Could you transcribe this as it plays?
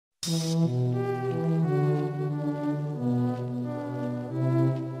What's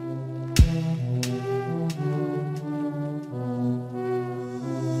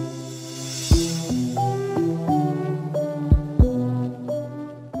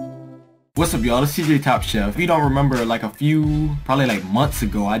up, y'all? It's C.H.E.F. If you don't remember, like probably like months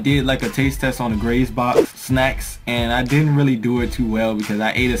ago, I did like a taste test on the Naturebox snacks, and I didn't really do it too well because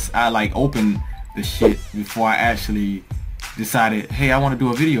I like opened the shit before I actually decided, hey, I want to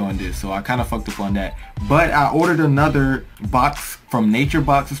do a video on this, so I kind of fucked up on that. But I ordered another box from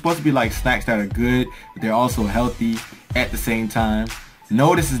Naturebox. It's supposed to be like snacks that are good, but they're also healthy at the same time.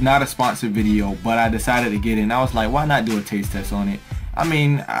 No, this is not a sponsored video, but I decided to get it, and I was like, why not do a taste test on it? I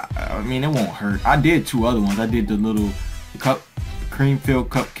mean, it won't hurt. I did two other ones. I did the little cream-filled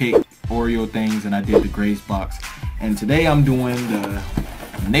cupcake Oreo things, and I did the Grace box. And today I'm doing the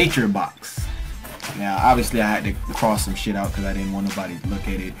Naturebox. Now, obviously, I had to cross some shit out because I didn't want nobody to look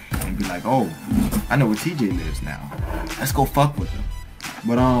at it and be like, oh, I know where TJ lives now. Let's go fuck with him.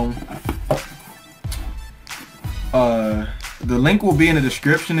 But the link will be in the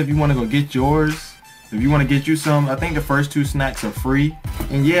description if you want to go get yours. If you want to get you some, I think the first two snacks are free.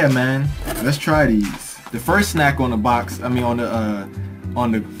 And yeah, man, let's try these. The first snack on the box,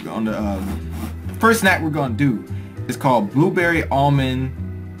 first snack we're gonna do is called Blueberry Almond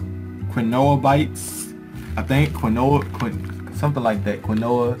Quinoa Bites. I think something like that.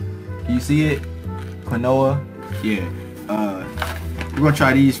 Quinoa. Can you see it? Quinoa. Yeah. We're gonna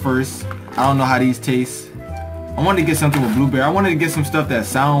try these first. I don't know how these taste. I wanted to get something with blueberry. I wanted to get some stuff that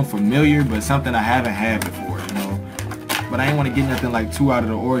sound familiar, but something I haven't had before, you know. But I ain't want to get nothing like too out of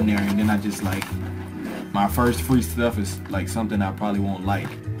the ordinary, and then I just like, my first free stuff is like something I probably won't like.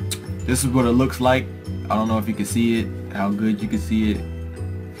 This is what it looks like. I don't know if you can see it, how good you can see it.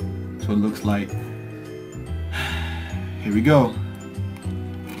 That's what it looks like. Here we go.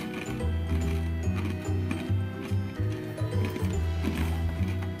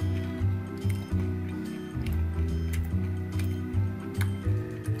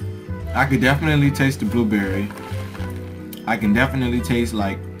 I could definitely taste the blueberry. I can definitely taste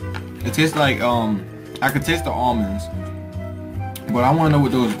like, it tastes like, I could taste the almonds. But I want to know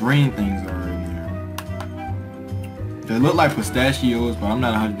what those green things are in there. They look like pistachios, but I'm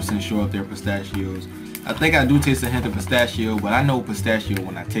not 100% sure if they're pistachios. I think I do taste a hint of pistachio, but I know pistachio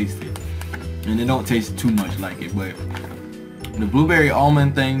when I taste it. And it don't taste too much like it, but the blueberry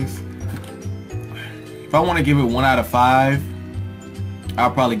almond things, if I want to give it 1 out of 5,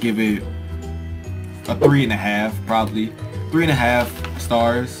 I'll probably give it a 3.5, probably 3.5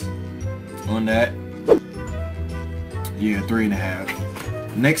 stars on that. Yeah,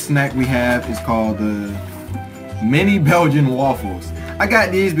 3.5. Next snack we have is called the mini Belgian waffles. I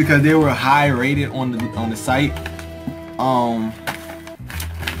got these because they were high rated on the site.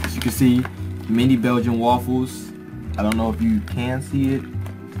 As you can see, mini Belgian waffles. I don't know if you can see it.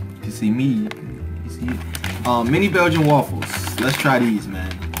 You can see me. You see it. Mini Belgian waffles. Let's try these, man.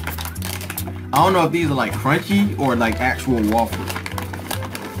 I don't know if these are like crunchy or like actual waffles.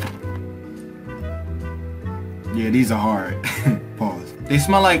 Yeah, these are hard. Pause. They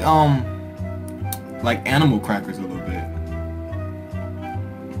smell like animal crackers a little bit.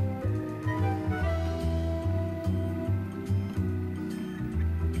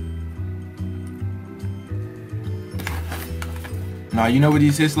 Now, you know what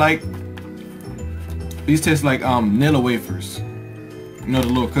these taste like? These taste like vanilla wafers. You know, the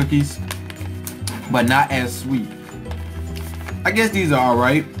little cookies, but not as sweet. I guess these are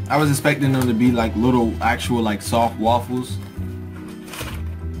alright. I was expecting them to be like little actual like soft waffles.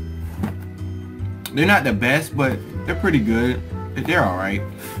 They're not the best, but they're pretty good. They're alright.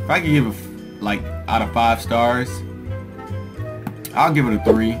 If I could give it like out of 5 stars, I'll give it a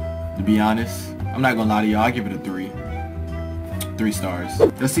 3, to be honest. I'm not gonna lie to y'all, I'll give it a 3. 3 stars.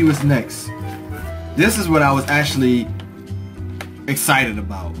 Let's see what's next. This is what I was actually excited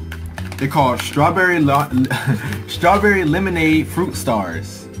about. They're called strawberry lemonade fruit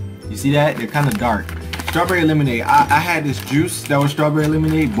stars. You see that? They're kind of dark. Strawberry lemonade. I had this juice that was strawberry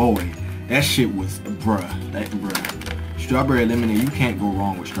lemonade. Boy, that shit was bruh. Strawberry lemonade. You can't go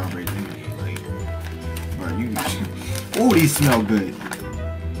wrong with strawberry lemonade. Like, bruh, ooh, these smell good.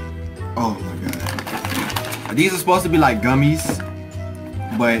 Oh my god. These are supposed to be like gummies,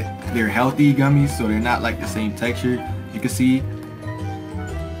 but they're healthy gummies, so they're not like the same texture. You can see.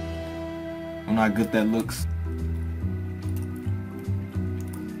 I don't know how good that looks.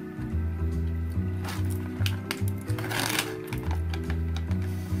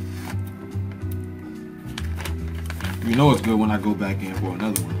 You know it's good when I go back in for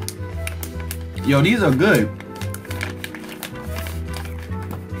another one. Yo, these are good.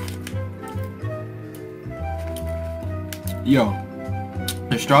 Yo,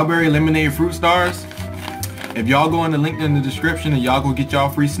 the strawberry lemonade fruit stars. If y'all go in the link in the description and y'all go get y'all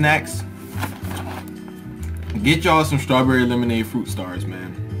free snacks, get y'all some strawberry lemonade fruit stars,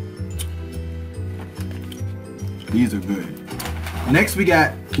 man. These are good. Next we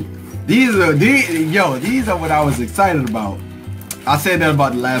got these are what I was excited about. I said that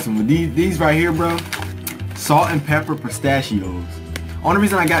about the last one, but these right here, bro, salt and pepper pistachios. Only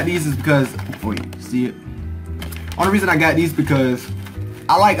reason I got these is because, wait, see it? Only reason I got these because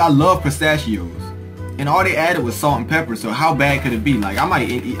I love pistachios, and all they added was salt and pepper. So how bad could it be? Like I might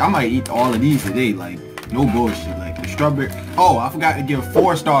eat all of these today. Like no bullshit. Like the strawberry. Oh, I forgot to give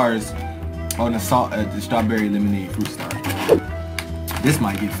 4 stars on the strawberry lemonade fruit star. This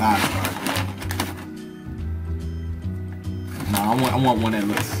might get 5 stars. Nah, I want one that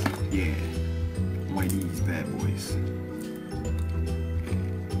looks, yeah, one of these bad boys.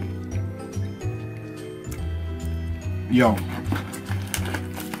 Yo,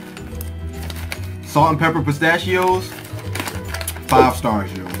 salt and pepper pistachios, 5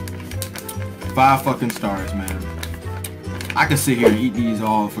 stars, yo. 5 fucking stars, man. I could sit here and eat these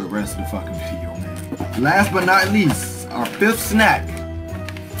all for the rest of the fucking video, man. Last but not least, our 5th snack,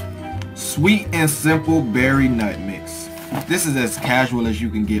 sweet and simple berry nut mix. This is as casual as you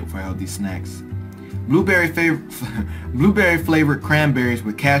can get for healthy snacks. Blueberry flavored cranberries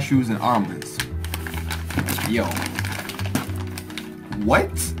with cashews and almonds. Yo.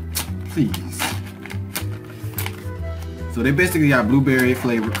 What? Please. So they basically got blueberry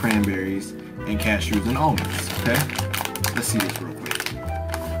flavored cranberries and cashews and almonds. Okay? Let's see this real quick.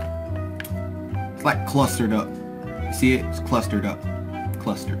 It's like clustered up. You see it? It's clustered up.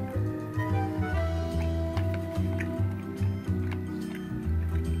 Clustered.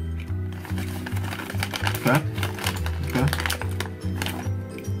 Okay. Okay.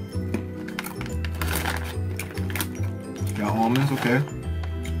 Got almonds, okay.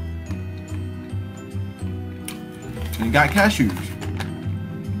 And you got cashews.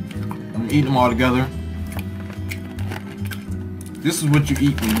 I'm eating them all together. This is what you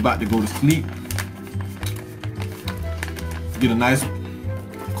eat when you're about to go to sleep. Get a nice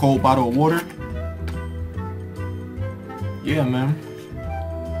cold bottle of water. Yeah, man.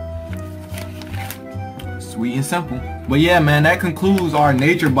 Sweet and simple. But yeah, man, that concludes our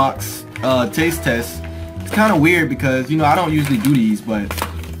Naturebox taste test. It's kind of weird because, you know, I don't usually do these, but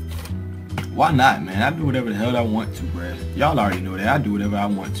why not, man? I do whatever the hell I want to, bruh. Y'all already know that. I do whatever I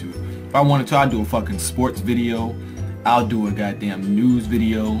want to. If I wanted to, I'd do a fucking sports video. I'll do a goddamn news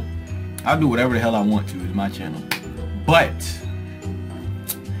video. I'll do whatever the hell I want to. It's my channel. But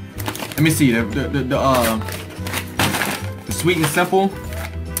let me see, the sweet and simple,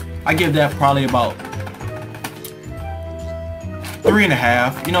 I give that probably about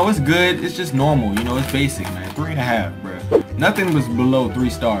 3.5. You know, it's good. It's just normal. You know, it's basic, man. 3.5, bro. Nothing was below 3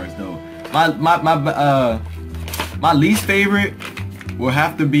 stars though. My least favorite will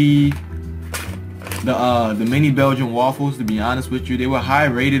have to be the mini Belgian waffles. To be honest with you, they were high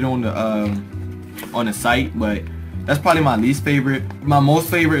rated on the site, but that's probably my least favorite. My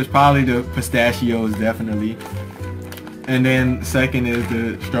most favorite is probably the pistachios, definitely. And then second is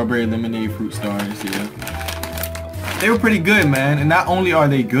the strawberry lemonade fruit stars. Yeah, they were pretty good, man. And not only are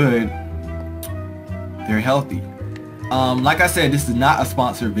they good, they're healthy. Like I said, this is not a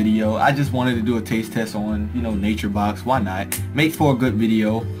sponsored video. I just wanted to do a taste test on, you know, Naturebox. Why not? Makes for a good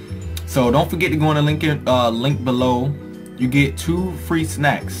video. So don't forget to go in the link below. You get 2 free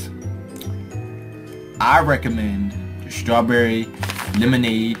snacks. I recommend the strawberry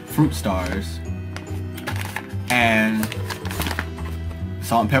lemonade fruit stars and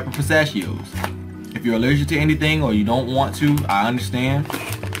salt and pepper pistachios. If you're allergic to anything or you don't want to, I understand.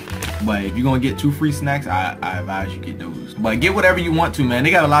 But if you're gonna get 2 free snacks, I advise you get those. But get whatever you want to, man.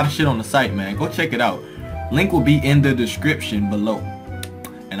 They got a lot of shit on the site, man. Go check it out. Link will be in the description below.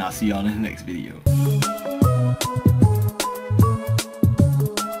 And I'll see y'all in the next video.